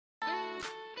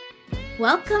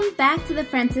Welcome back to the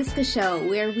Franciska Show,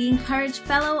 where we encourage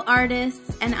fellow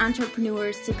artists and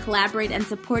entrepreneurs to collaborate and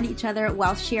support each other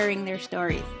while sharing their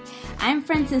stories. I'm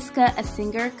Franciska, a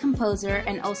singer, composer,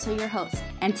 and also your host.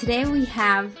 And today we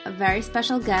have a very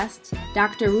special guest,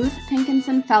 Dr. Ruth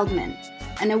Feldman,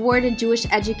 an awarded Jewish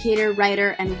educator,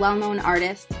 writer, and well-known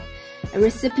artist, a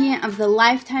recipient of the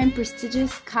Lifetime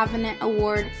Prestigious Covenant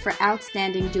Award for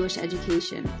Outstanding Jewish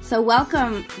Education. So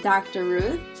welcome, Dr.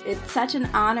 Ruth. It's such an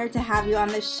honor to have you on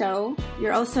the show.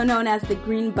 You're also known as the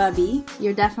Green Bubby.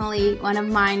 You're definitely one of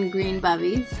mine green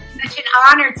bubbies. Such an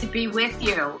honor to be with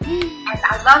you.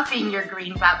 I love being your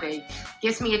green bubby.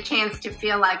 Gives me a chance to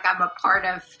feel like I'm a part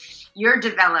of your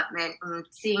development, and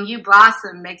seeing you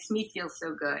blossom makes me feel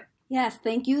so good. Yes,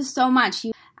 thank you so much.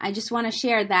 I just want to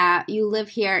share that you live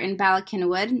here in Bala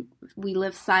Cynwyd. We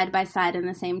live side by side in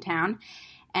the same town.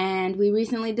 And we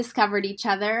recently discovered each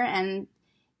other. And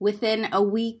within a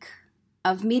week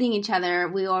of meeting each other,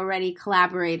 we already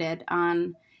collaborated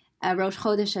on a Rosh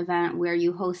Chodesh event where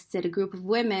you hosted a group of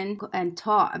women and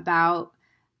taught about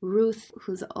Ruth,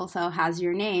 who also has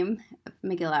your name,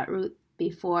 Megillat Ruth,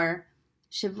 before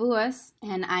Shavuos.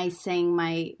 And I sang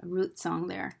my Ruth song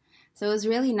there. So it was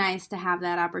really nice to have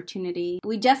that opportunity.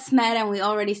 We just met and we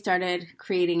already started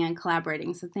creating and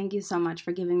collaborating. So thank you so much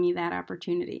for giving me that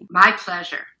opportunity. My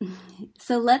pleasure.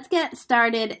 So let's get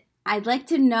started. I'd like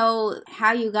to know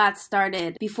how you got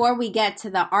started. Before we get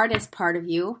to the artist part of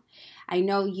you, I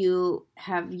know you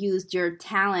have used your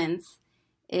talents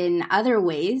in other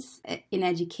ways in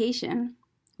education,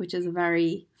 which is a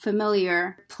very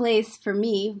familiar place for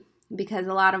me because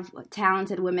a lot of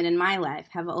talented women in my life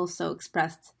have also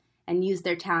expressed and use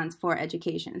their talents for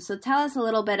education. So tell us a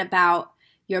little bit about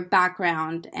your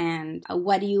background and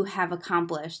what you have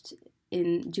accomplished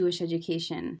in Jewish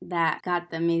education that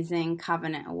got the amazing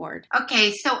Covenant Award.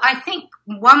 Okay, so I think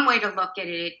one way to look at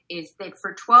it is that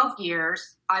for 12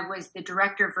 years, I was the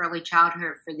director of early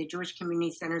childhood for the Jewish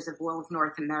Community Centers of all of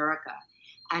North America.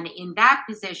 And in that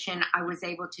position, I was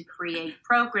able to create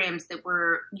programs that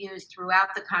were used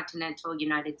throughout the continental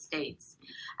United States.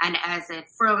 And as a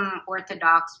frum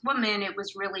Orthodox woman, it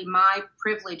was really my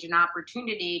privilege and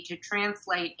opportunity to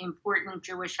translate important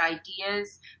Jewish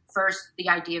ideas. First, the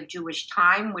idea of Jewish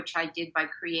time, which I did by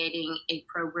creating a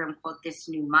program called This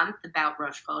New Month about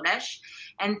Rosh Chodesh.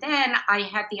 And then I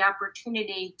had the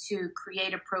opportunity to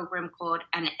create a program called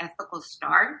An Ethical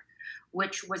Start,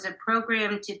 which was a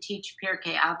program to teach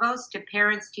Pirkei Avos to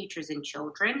parents, teachers, and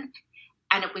children.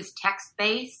 And it was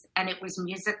text-based, and it was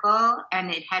musical, and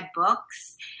it had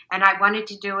books. And I wanted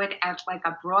to do it at like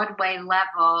a Broadway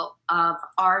level of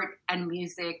art and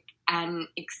music and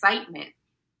excitement.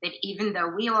 That even though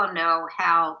we all know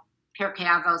how Pirkei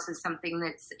Avos is something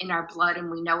that's in our blood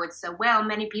and we know it so well,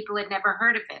 many people had never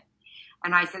heard of it.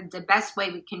 And I said the best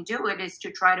way we can do it is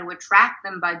to try to attract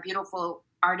them by beautiful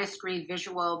artistry,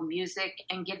 visual, music,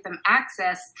 and give them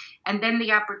access. And then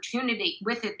the opportunity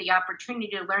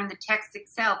to learn the text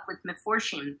itself with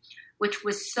Meforshim, which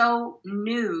was so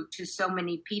new to so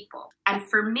many people. And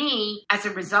for me, as a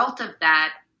result of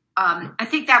that, I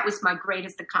think that was my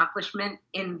greatest accomplishment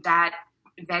in that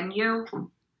venue.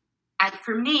 And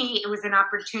for me, it was an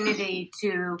opportunity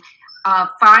to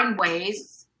find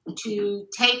ways to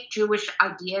take Jewish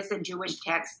ideas and Jewish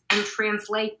texts and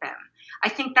translate them. I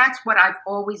think that's what I've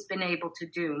always been able to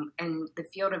do in the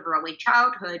field of early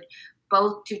childhood,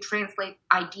 both to translate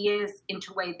ideas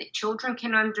into a way that children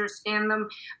can understand them,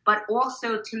 but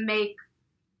also to make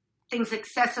things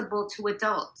accessible to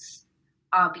adults.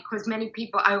 Because many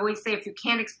people, I always say, if you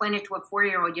can't explain it to a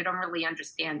 4-year-old, you don't really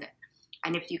understand it.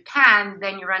 And if you can,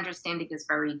 then your understanding is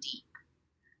very deep.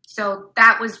 So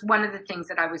that was one of the things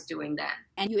that I was doing then.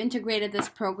 And you integrated this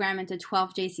program into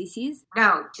 12 JCCs?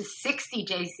 No, to 60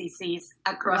 JCCs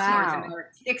across North America,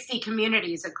 60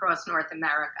 communities across North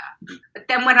America. But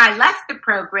then when I left the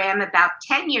program about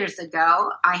 10 years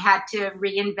ago, I had to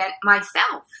reinvent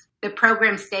myself. The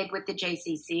program stayed with the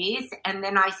JCCs, and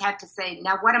then I had to say,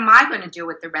 now what am I going to do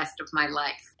with the rest of my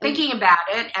life? Thinking about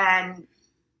it and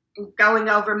going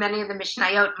over many of the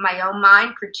Mishnayot in my own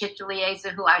mind, particularly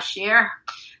Ezehu Ashir,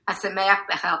 Hasameach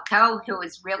Bechelko, who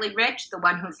is really rich, the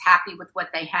one who's happy with what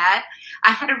they had.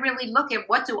 I had to really look at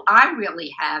what do I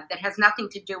really have that has nothing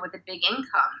to do with a big income.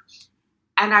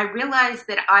 And I realized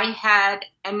that I had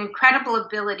an incredible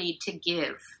ability to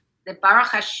give. That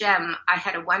Baruch Hashem, I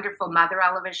had a wonderful mother,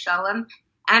 Alav Shalom,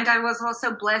 and I was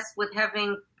also blessed with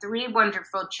having 3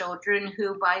 wonderful children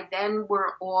who by then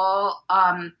were all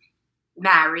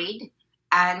married.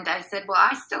 And I said, well,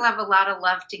 I still have a lot of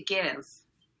love to give.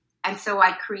 And so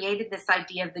I created this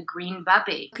idea of the Green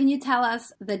Bubby. Can you tell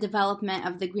us the development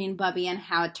of the Green Bubby and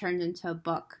how it turned into a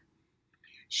book?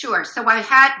 Sure. So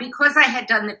because I had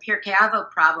done the Pirkei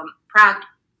Avot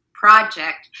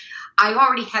project, I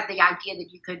already had the idea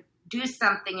that you could do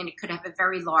something and it could have a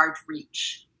very large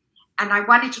reach. And I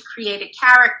wanted to create a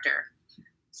character.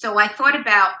 So I thought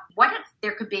about, what if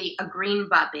there could be a green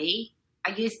bubby? I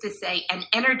used to say an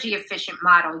energy efficient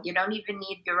model. You don't even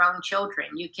need your own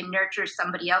children. You can nurture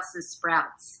somebody else's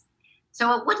sprouts.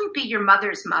 So it wouldn't be your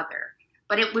mother's mother,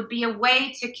 but it would be a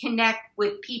way to connect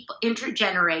with people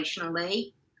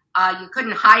intergenerationally. You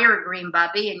couldn't hire a green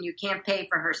bubby and you can't pay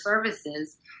for her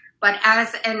services. But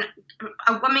as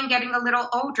a woman getting a little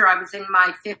older, I was in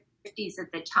my 50s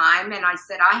at the time, and I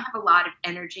said, I have a lot of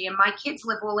energy and my kids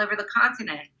live all over the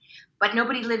continent, but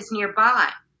nobody lives nearby.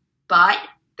 But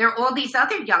there are all these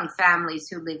other young families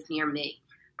who live near me.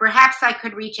 Perhaps I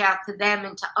could reach out to them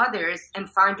and to others and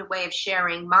find a way of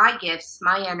sharing my gifts,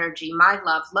 my energy, my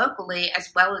love locally,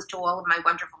 as well as to all of my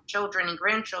wonderful children and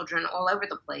grandchildren all over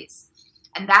the place.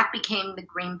 And that became the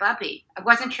Green Bubby. I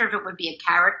wasn't sure if it would be a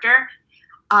character,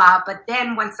 but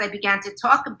then once I began to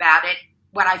talk about it,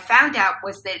 what I found out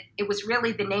was that it was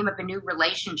really the name of a new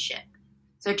relationship.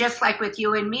 So just like with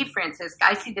you and me, Franciska,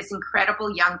 I see this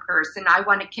incredible young person. I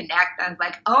want to connect. I'm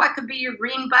like, oh, I could be your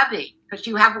green bubby because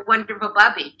you have a wonderful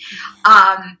bubby.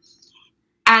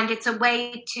 And it's a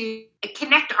way to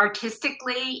connect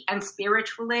artistically and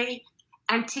spiritually,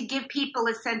 and to give people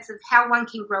a sense of how one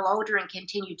can grow older and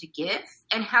continue to give,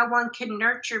 and how one can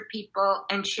nurture people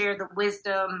and share the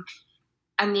wisdom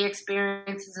and the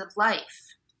experiences of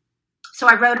life. So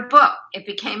I wrote a book. It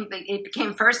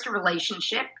became first a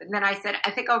relationship, and then I said,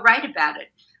 I think I'll write about it.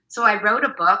 So I wrote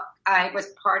a book. I was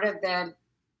part of the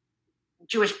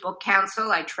Jewish Book Council.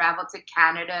 I traveled to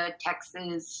Canada,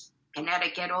 Texas,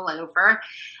 Connecticut, all over,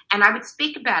 and I would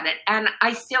speak about it. And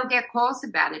I still get calls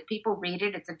about it. People read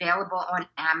it. It's available on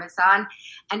Amazon.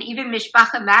 And even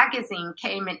Mishpacha magazine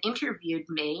came and interviewed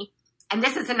me. And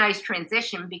this is a nice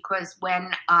transition, because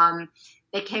when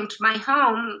they came to my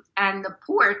home and the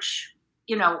porch,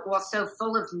 also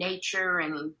full of nature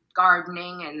and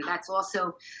gardening, and that's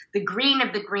also the green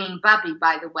of the green bubby,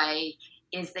 by the way,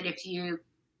 is that if you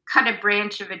cut a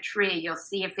branch of a tree, you'll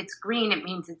see if it's green, it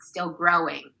means it's still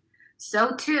growing.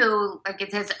 So too, like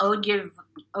it says, that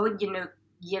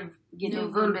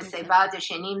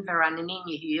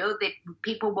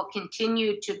people will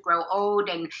continue to grow old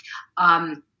and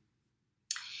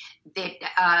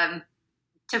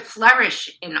to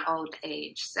flourish in old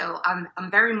age. So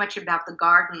I'm very much about the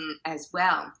garden as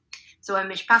well. So when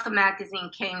Mishpacha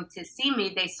magazine came to see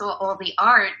me, they saw all the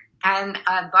art, and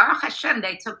Baruch Hashem,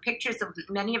 they took pictures of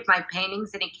many of my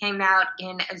paintings, and it came out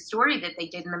in a story that they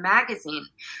did in the magazine.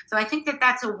 So I think that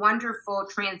that's a wonderful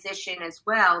transition as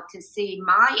well, to see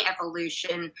my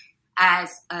evolution as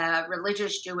a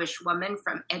religious Jewish woman,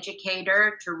 from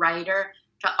educator to writer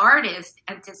to artist,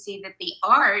 and to see that the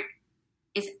art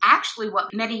is actually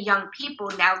what many young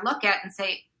people now look at and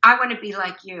say, I want to be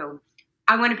like you.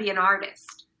 I want to be an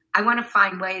artist. I want to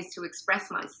find ways to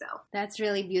express myself. That's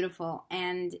really beautiful.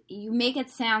 And you make it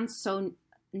sound so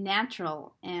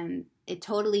natural, and it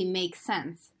totally makes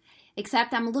sense.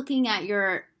 Except I'm looking at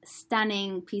your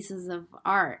stunning pieces of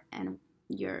art and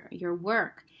your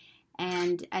work,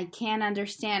 and I can't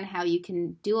understand how you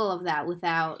can do all of that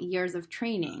without years of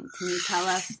training. Can you tell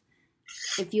us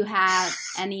if you have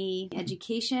any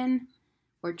education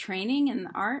or training in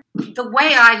art? The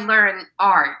way I learn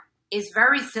art is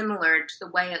very similar to the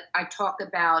way I talk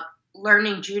about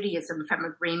learning Judaism from a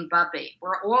green bubby.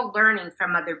 We're all learning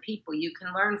from other people. You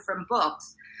can learn from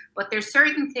books, but there's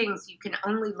certain things you can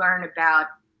only learn about,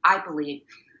 I believe.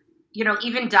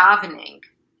 Even davening.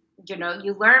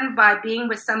 You learn by being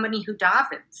with somebody who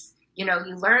davens. You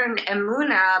learn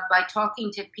emunah by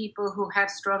talking to people who have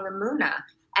strong emunah.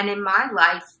 And in my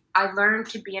life, I learned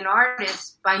to be an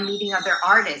artist by meeting other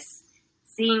artists,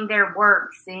 seeing their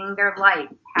work, seeing their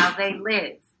life, how they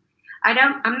live.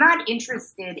 I'm not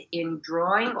interested in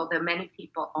drawing, although many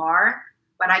people are,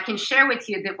 but I can share with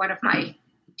you that one of my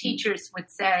teachers would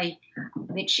say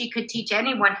that she could teach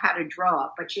anyone how to draw,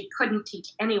 but she couldn't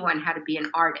teach anyone how to be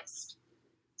an artist.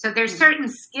 So there's certain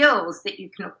skills that you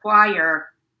can acquire,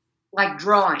 like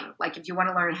drawing. Like if you want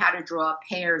to learn how to draw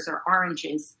pears or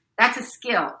oranges, that's a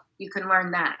skill. You can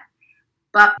learn that.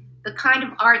 But the kind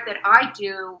of art that I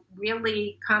do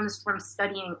really comes from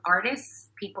studying artists,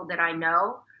 people that I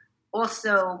know,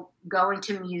 also going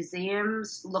to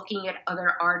museums, looking at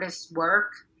other artists'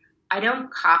 work. I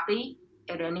don't copy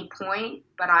at any point,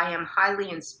 but I am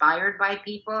highly inspired by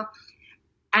people.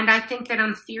 And I think that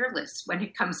I'm fearless when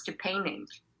it comes to painting.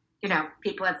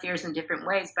 People have fears in different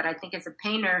ways, but I think as a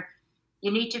painter,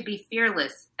 you need to be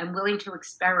fearless and willing to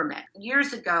experiment.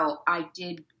 Years ago, I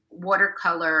did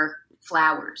watercolor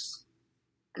flowers.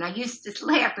 And I used to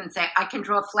laugh and say, I can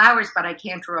draw flowers, but I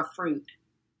can't draw fruit.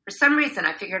 For some reason,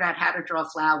 I figured out how to draw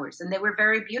flowers, and they were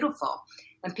very beautiful.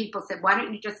 And people said, why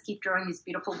don't you just keep drawing these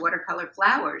beautiful watercolor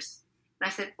flowers? And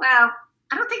I said, well,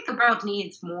 I don't think the world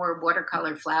needs more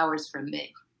watercolor flowers from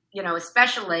me. You know,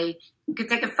 especially you could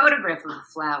take a photograph of a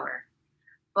flower.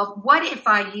 But what if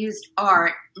I used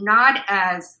art not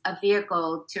as a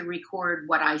vehicle to record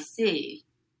what I see,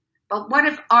 but what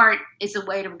if art is a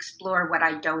way to explore what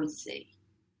I don't see?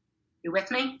 You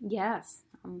with me? Yes.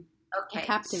 Okay.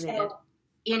 Captivated.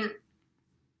 So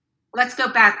let's go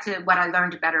back to what I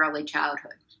learned about early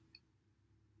childhood.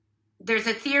 There's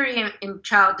a theory in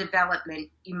child development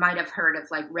you might have heard of,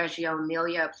 like Reggio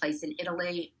Emilia, a place in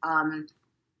Italy,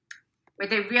 where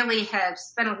they really have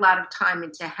spent a lot of time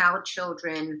into how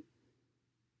children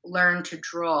learn to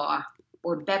draw,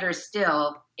 or better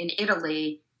still, in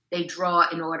Italy, they draw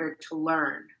in order to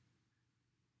learn.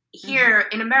 Here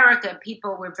in America,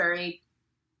 people were very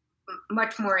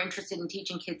much more interested in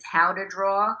teaching kids how to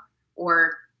draw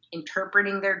or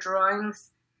interpreting their drawings.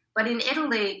 But in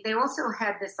Italy, they also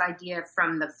had this idea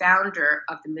from the founder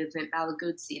of the movement,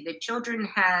 Malaguzzi, that children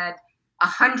had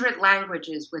 100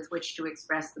 languages with which to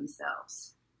express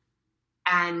themselves.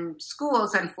 And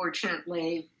schools,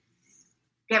 unfortunately,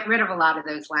 get rid of a lot of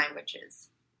those languages.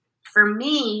 For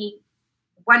me,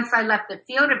 once I left the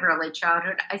field of early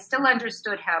childhood, I still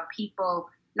understood how people,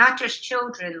 not just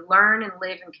children, learn and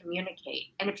live and communicate.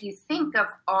 And if you think of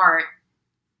art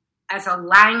as a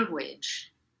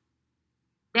language,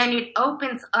 then it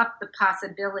opens up the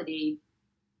possibility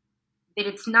that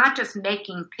it's not just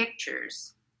making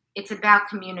pictures. It's about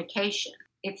communication.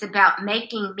 It's about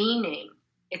making meaning.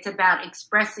 It's about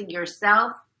expressing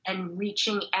yourself and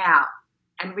reaching out.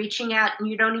 And reaching out, and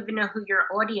you don't even know who your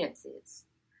audience is.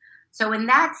 So in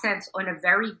that sense, on a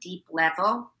very deep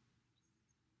level,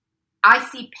 I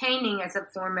see painting as a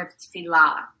form of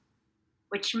tefillah,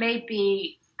 which may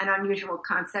be an unusual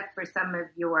concept for some of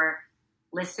your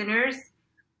listeners,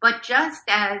 but just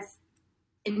as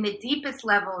in the deepest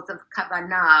levels of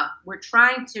kavanah, we're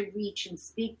trying to reach and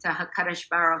speak to HaKadosh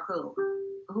Baruch Hu,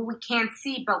 who we can't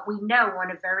see, but we know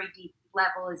on a very deep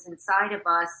level is inside of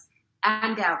us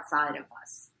and outside of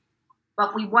us.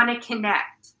 But we want to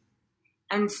connect.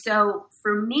 And so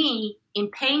for me, in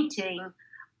painting,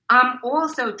 I'm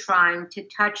also trying to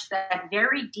touch that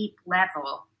very deep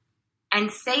level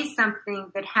and say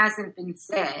something that hasn't been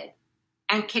said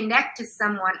and connect to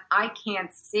someone I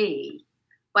can't see,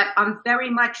 but I'm very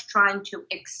much trying to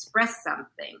express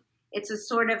something. It's a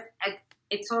sort of,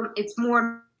 it's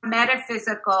more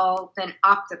metaphysical than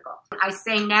optical. I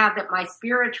say now that my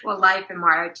spiritual life and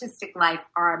my artistic life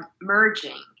are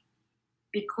merging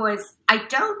because I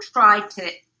don't try to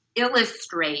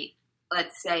illustrate,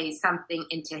 let's say, something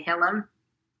in Tehillim.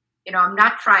 You know, I'm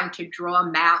not trying to draw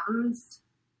mountains,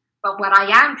 but what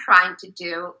I am trying to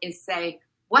do is say,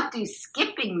 what do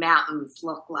skipping mountains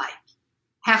look like?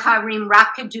 Hecharim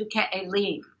rakadu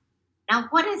ke'elim. Now,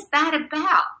 what is that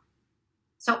about?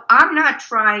 So I'm not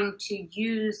trying to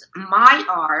use my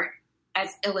art as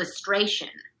illustration.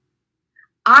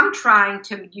 I'm trying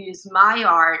to use my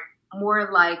art more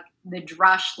like the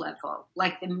drash level,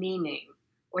 like the meaning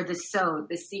or the sod,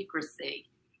 the secrecy.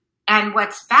 And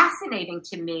what's fascinating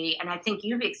to me, and I think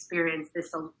you've experienced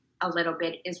this a little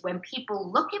bit, is when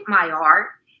people look at my art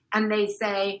and they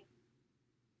say,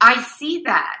 I see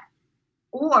that.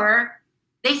 Or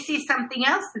they see something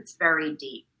else that's very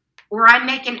deep. Or I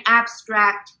make an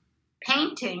abstract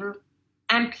painting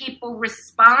and people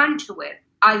respond to it.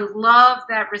 I love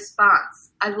that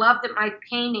response. I love that my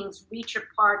paintings reach a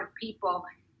part of people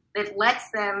that lets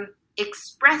them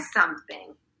express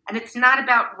something. And it's not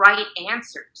about right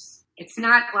answers. It's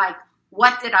not like,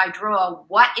 what did I draw?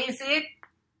 What is it?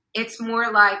 It's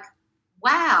more like,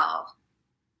 wow.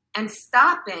 And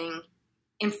stopping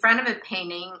in front of a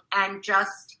painting and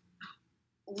just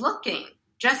looking,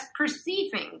 just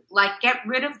perceiving, like get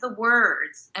rid of the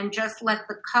words and just let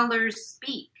the colors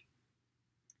speak.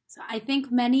 So I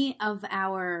think many of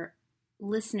our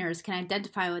listeners can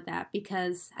identify with that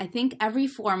because I think every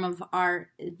form of art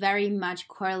very much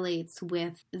correlates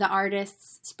with the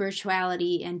artist's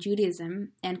spirituality and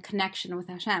Judaism and connection with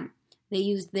Hashem. They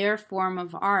use their form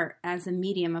of art as a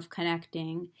medium of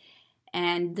connecting.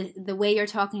 And the way you're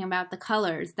talking about the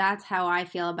colors, that's how I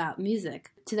feel about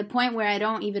music. To the point where I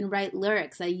don't even write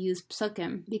lyrics, I use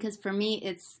psukim. Because for me,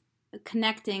 it's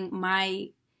connecting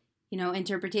my,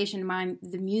 interpretation,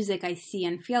 the music I see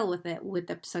and feel with it, with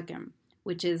the psukim,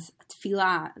 which is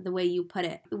tefillah, the way you put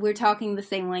it. We're talking the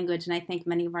same language, and I think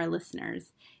many of our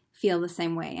listeners feel the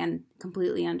same way and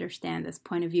completely understand this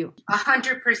point of view.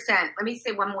 100%. Let me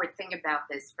say one more thing about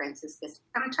this, Franciska.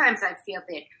 Sometimes I feel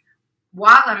that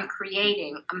while I'm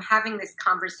creating, I'm having this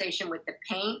conversation with the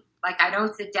paint. Like, I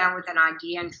don't sit down with an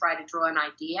idea and try to draw an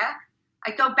idea.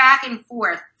 I go back and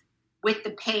forth with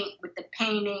the paint, with the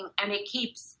painting, and it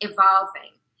keeps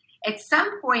evolving. At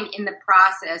some point in the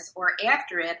process or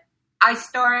after it, I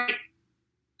start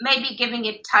maybe giving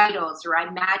it titles, or I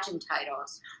imagine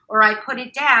titles, or I put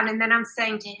it down, and then I'm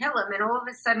saying Tehillim, and all of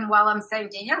a sudden while I'm saying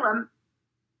Tehillim,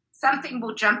 something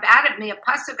will jump out at me, a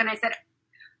pasuk, and I said,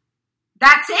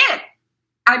 that's it.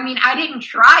 I mean, I didn't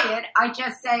try it. I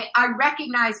just say, I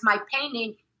recognize my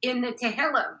painting in the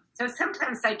Tehillim. So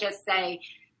sometimes I just say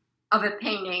of a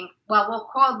painting, well, we'll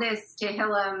call this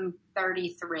Tehillim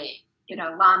 33.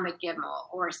 Lama Gimel,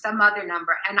 or some other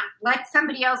number, and let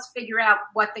somebody else figure out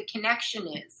what the connection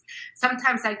is.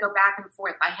 Sometimes I go back and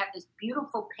forth. I have this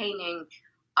beautiful painting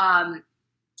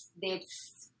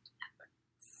that's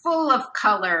full of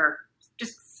color,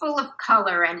 just full of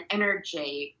color and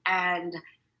energy, and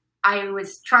I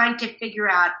was trying to figure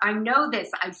out, I know this,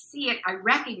 I see it, I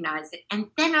recognize it. And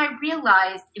then I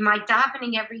realized in my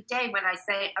davening every day when I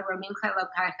say,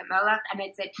 and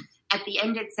it said, at the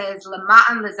end it says,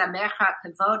 Lama'an lezamecha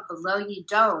kavod v'lo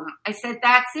yidom. I said,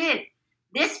 that's it.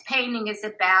 This painting is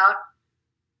about,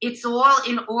 it's all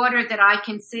in order that I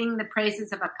can sing the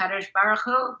praises of HaKadosh Baruch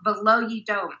Hu, v'lo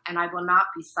yidom, and I will not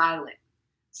be silent.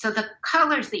 So the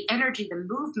colors, the energy, the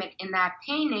movement in that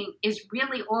painting is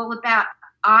really all about,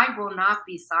 I will not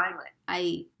be silent.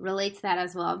 I relate to that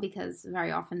as well, because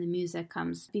very often the music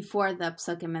comes before the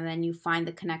psukim, and then you find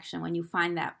the connection when you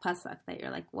find that pasuk that you're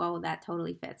like, whoa, that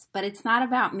totally fits. But it's not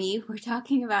about me. We're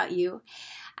talking about you.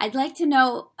 I'd like to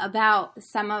know about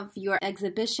some of your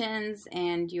exhibitions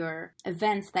and your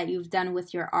events that you've done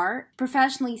with your art.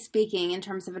 Professionally speaking, in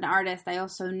terms of an artist, I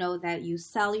also know that you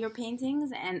sell your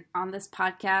paintings. And on this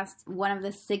podcast, one of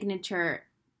the signature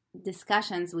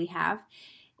discussions we have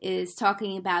is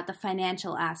talking about the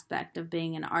financial aspect of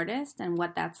being an artist and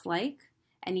what that's like.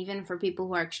 And even for people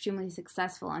who are extremely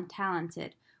successful and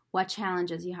talented, what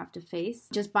challenges you have to face.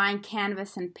 Just buying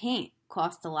canvas and paint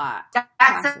costs a lot.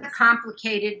 That's a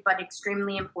complicated but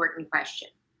extremely important question.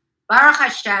 Baruch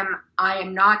Hashem, I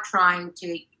am not trying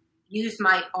to use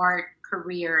my art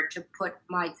career to put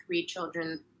my 3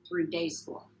 children through day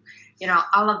school.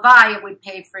 Alavai would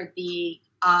pay for the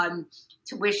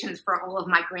tuitions for all of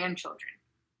my grandchildren.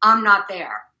 I'm not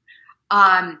there.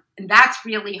 And that's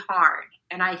really hard.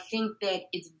 And I think that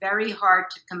it's very hard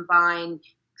to combine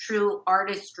true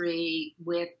artistry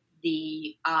with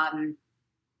the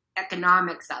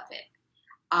economics of it.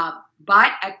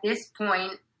 But at this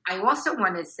point, I also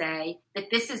want to say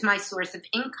that this is my source of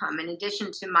income. In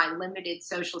addition to my limited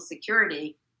Social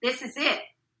Security, this is it.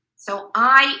 So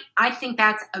I think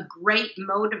that's a great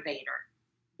motivator,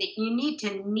 that you need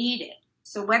it.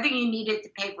 So whether you needed to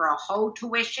pay for a whole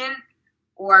tuition,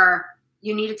 or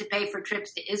you needed to pay for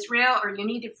trips to Israel, or you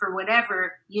need it for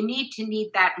whatever, you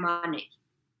need that money.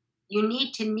 You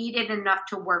need it enough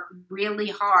to work really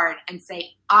hard and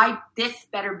say, this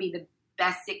better be the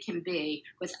best it can be,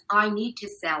 because I need to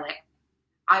sell it.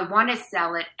 I want to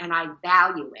sell it, and I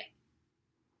value it.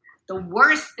 The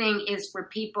worst thing is for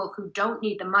people who don't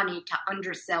need the money to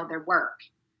undersell their work.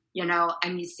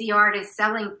 And you see artists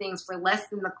selling things for less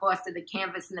than the cost of the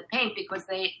canvas and the paint because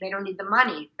they don't need the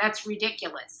money. That's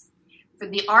ridiculous. For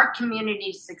the art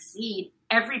community to succeed,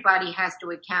 everybody has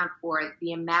to account for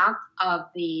the amount of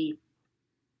the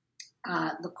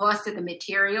cost of the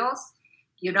materials.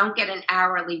 You don't get an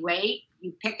hourly rate.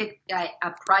 You pick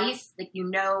a price that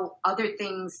other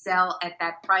things sell at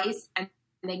that price, and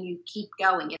then you keep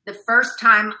going. The first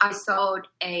time I sold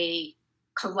a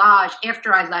collage,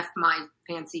 after I left my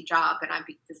fancy job and I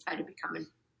decided to become,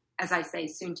 as I say,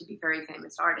 soon to be very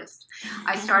famous artist,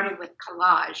 I started with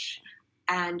collage,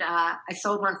 and I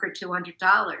sold one for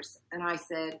 $200. And I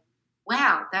said,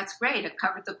 wow, that's great. It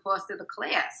covered the cost of the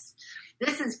class.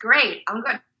 This is great. I'm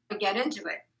going to get into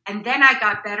it. And then I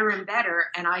got better and better,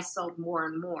 and I sold more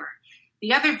and more.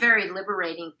 The other very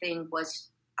liberating thing was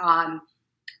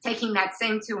taking that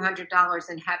same $200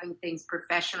 and having things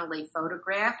professionally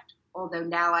photographed, although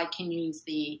now I can use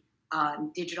the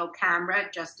digital camera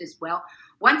just as well.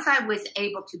 Once I was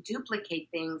able to duplicate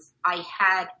things, I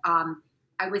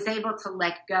was able to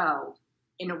let go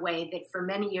in a way that for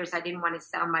many years I didn't want to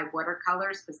sell my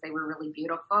watercolors because they were really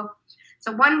beautiful.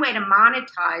 So one way to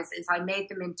monetize is I made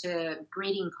them into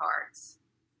greeting cards.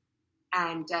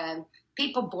 And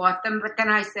people bought them, but then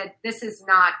I said, this is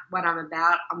not what I'm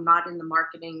about. I'm not in the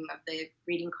marketing of the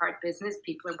greeting card business.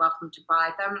 People are welcome to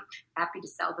buy them. Happy to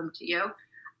sell them to you.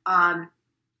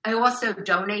 I also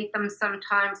donate them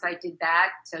sometimes. I did that.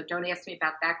 So don't ask me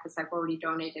about that because I've already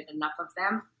donated enough of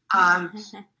them.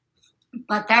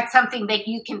 But that's something that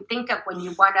you can think of when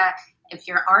you want to, if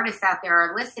your artists out there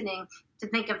are listening, to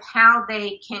think of how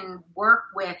they can work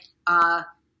with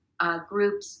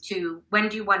groups to, when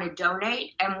do you want to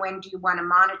donate and when do you want to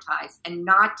monetize, and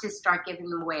not to start giving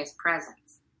them away as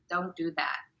presents. Don't do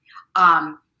that.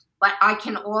 But I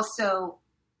can also,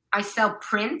 I sell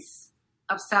prints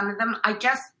of some of them. I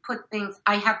just put things,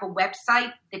 I have a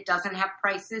website that doesn't have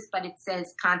prices, but it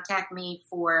says contact me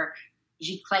for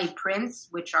giclée prints,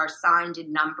 which are signed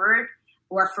and numbered,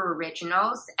 or for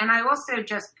originals. And I also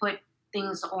just put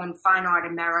things on Fine Art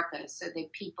America so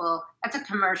that people, that's a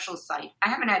commercial site. I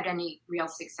haven't had any real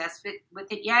success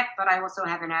with it yet, but I also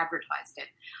haven't advertised it.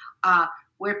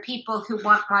 Where people who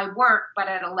want my work, but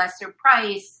at a lesser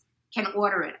price, can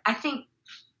order it. I think,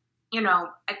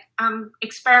 I'm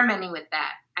experimenting with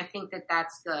that. I think that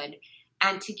that's good.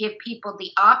 And to give people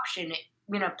the option,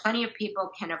 plenty of people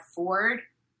can afford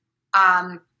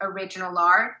original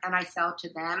art, and I sell to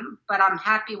them. But I'm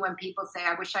happy when people say,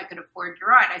 I wish I could afford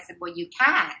your art. I said, well, you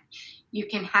can. You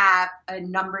can have a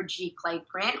numbered giclée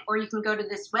print, or you can go to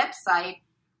this website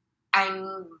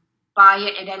and buy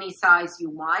it at any size you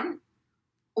want.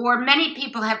 Or many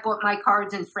people have bought my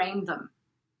cards and framed them,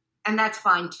 and that's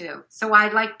fine too. So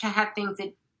I like to have things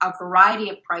at a variety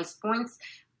of price points,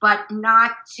 but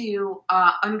not to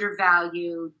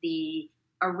undervalue the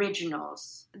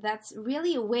originals. That's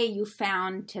really a way you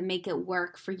found to make it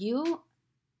work for you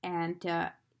and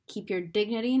to keep your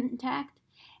dignity intact,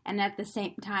 and at the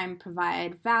same time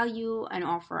provide value and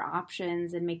offer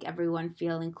options and make everyone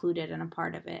feel included and a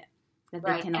part of it. That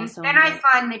right. They can also and I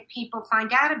find that people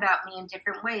find out about me in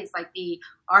different ways. Like the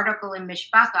article in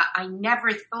Mishpacha, I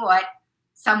never thought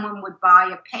someone would buy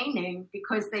a painting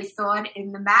because they saw it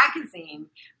in the magazine.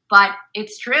 But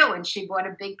it's true, and she bought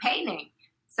a big painting.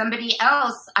 Somebody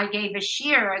else, I gave a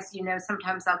shir, as you know,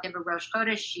 sometimes I'll give a Rosh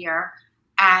Chodesh shir,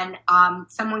 and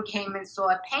someone came and saw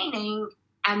a painting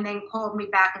and then called me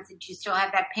back and said, do you still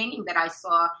have that painting that I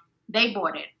saw? They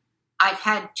bought it. I've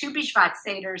had 2 Bishvat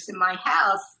Seders in my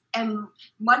house, and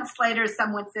months later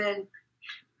someone said,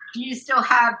 do you still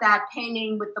have that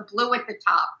painting with the blue at the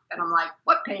top? And I'm like,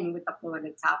 what painting with the blue at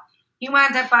the top? He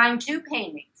wound up buying 2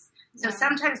 paintings. So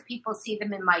sometimes people see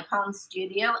them in my home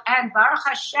studio. And Baruch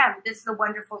Hashem, this is a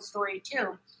wonderful story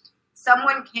too.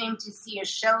 Someone came to see a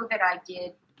show that I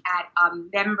did at a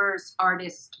members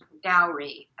artist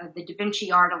gallery, the Da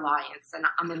Vinci Art Alliance, and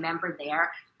I'm a member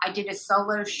there. I did a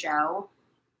solo show,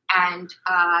 and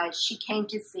she came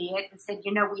to see it and said,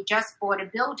 we just bought a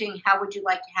building. How would you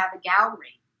like to have a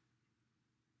gallery?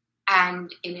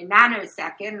 And in a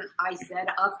nanosecond, I said,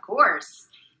 of course.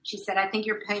 She said, I think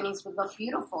your paintings would look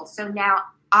beautiful. So now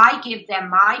I give them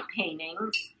my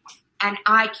paintings, and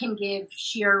I can give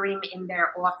shiurim in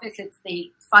their office. It's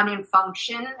the Fun and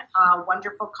Function, a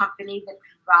wonderful company that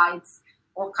provides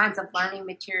all kinds of learning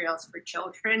materials for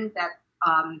children that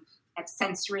have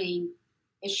sensory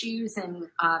issues, and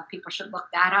people should look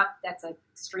that up. That's an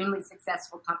extremely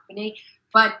successful company.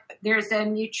 But there's a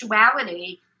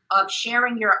mutuality of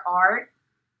sharing your art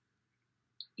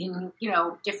in,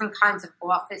 different kinds of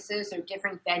offices or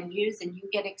different venues, and you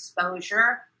get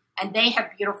exposure, and they have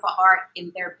beautiful art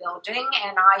in their building,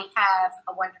 and I have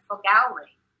a wonderful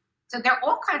gallery. So there are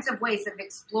all kinds of ways of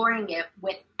exploring it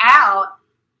without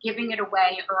giving it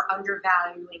away or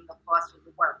undervaluing the cost of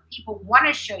the work. People want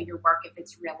to show your work if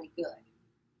it's really good.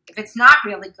 If it's not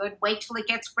really good, wait till it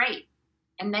gets great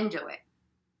and then do it.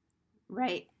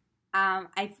 Right.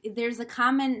 There's a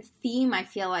common theme, I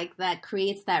feel like, that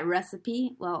creates that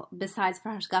recipe. Well, besides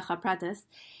for Hashgacha Pratis,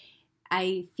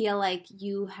 I feel like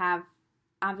you have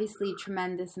obviously a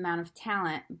tremendous amount of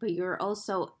talent, but you're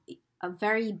also a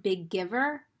very big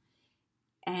giver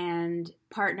and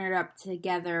partnered up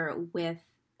together with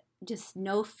just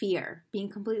no fear, being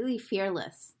completely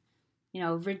fearless.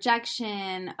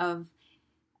 Rejection of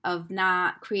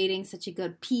not creating such a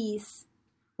good piece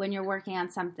when you're working on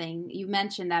something. You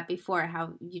mentioned that before,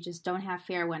 how you just don't have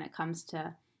fear when it comes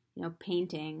to,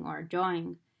 painting or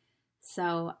drawing.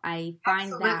 So I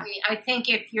find Absolutely. I think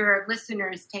if your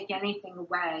listeners take anything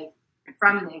away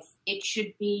from this, it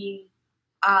should be,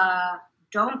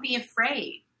 don't be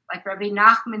afraid. Like Rabbi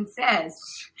Nachman says,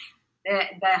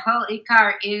 the whole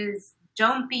ikar is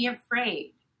don't be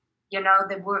afraid.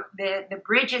 The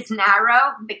bridge is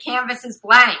narrow, the canvas is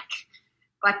blank.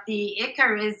 But the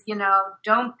ikar is,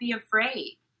 don't be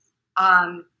afraid.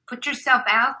 Put yourself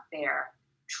out there.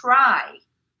 Try.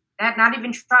 Not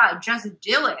even try, just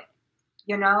do it,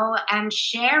 and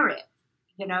share it.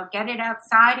 Get it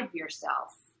outside of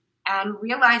yourself. and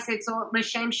realize it's all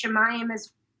l'shem shemayim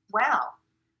as well.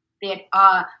 That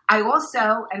I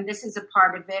also, and this is a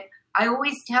part of it, I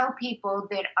always tell people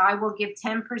that I will give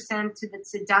 10% to the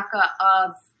tzedakah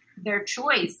of their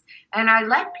choice. And I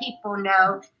let people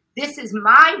know this is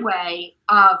my way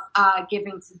of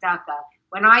giving tzedakah.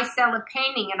 When I sell a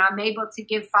painting and I'm able to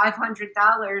give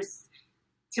 $500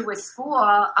 to a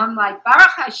school, I'm like,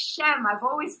 Baruch Hashem, I've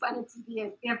always wanted to be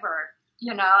a giver,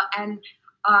 and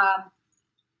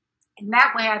in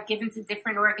that way I've given to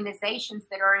different organizations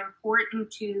that are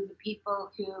important to the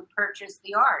people who purchase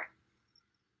the art.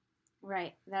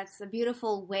 Right. That's a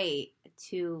beautiful way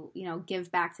to,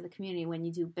 give back to the community when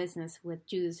you do business with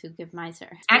Jews who give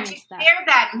Meiser. And to share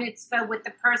that mitzvah with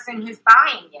the person who's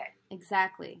buying it.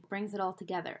 Exactly. Brings it all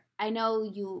together. I know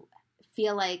you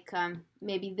feel like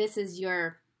maybe this is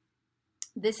your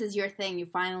thing. You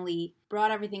finally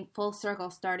brought everything full circle,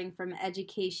 starting from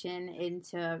education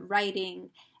into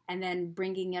writing and then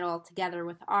bringing it all together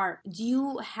with art. Do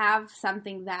you have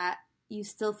something that you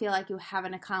still feel like you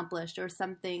haven't accomplished, or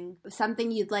something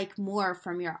you'd like more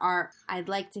from your art? I'd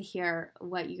like to hear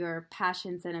what your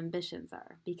passions and ambitions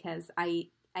are, because I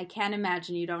can't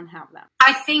imagine you don't have them.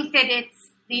 I think that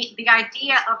it's the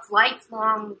idea of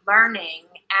lifelong learning,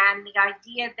 and the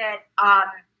idea that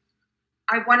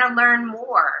I want to learn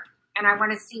more, and I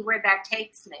want to see where that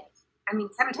takes me. I mean,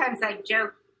 sometimes I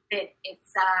joke that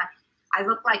it's I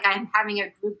look like I'm having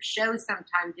a group show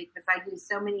sometimes because I use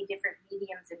so many different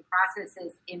mediums and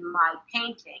processes in my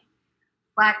painting.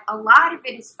 But a lot of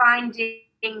it is finding,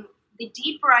 the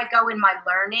deeper I go in my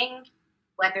learning,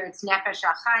 whether it's Nefesh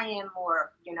HaChaim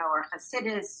or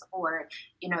Hasidus or,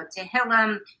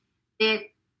 Tehillim, that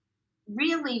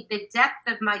really the depth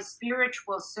of my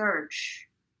spiritual search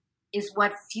is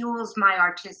what fuels my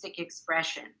artistic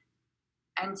expression.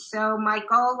 And so my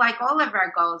goal, like all of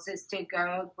our goals, is to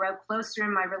grow closer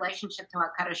in my relationship to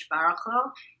HaKadosh Baruch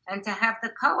Hu, and to have the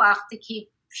koach to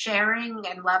keep sharing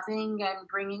and loving and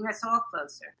bringing us all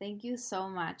closer. Thank you so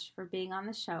much for being on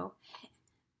the show.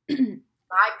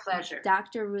 My pleasure.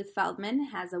 Dr. Ruth Feldman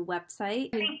has a website.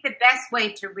 I think the best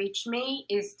way to reach me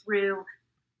is through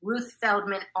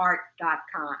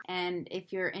ruthfeldmanart.com. And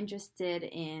if you're interested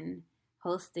in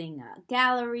hosting a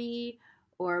gallery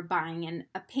or buying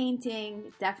a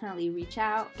painting, definitely reach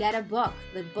out. Get a book.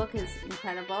 The book is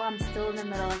incredible. I'm still in the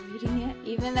middle of reading it.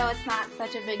 Even though it's not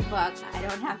such a big book, I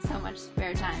don't have so much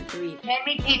spare time to read.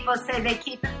 Many people say they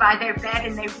keep it by their bed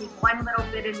and they read one little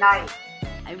bit a night.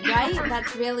 Right?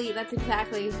 That's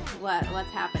exactly what's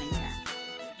happening here.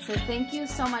 So thank you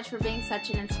so much for being such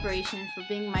an inspiration, for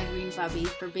being my green bubby,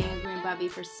 for being a green bubby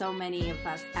for so many of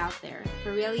us out there,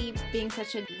 for really being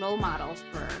such a role model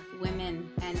for women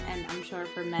and I'm sure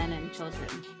for men and children.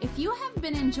 If you have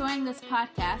been enjoying this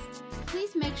podcast,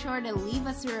 please make sure to leave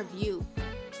us a review,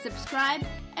 subscribe,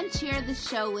 and share the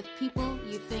show with people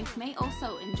you think may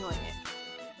also enjoy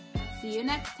it. See you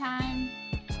next time.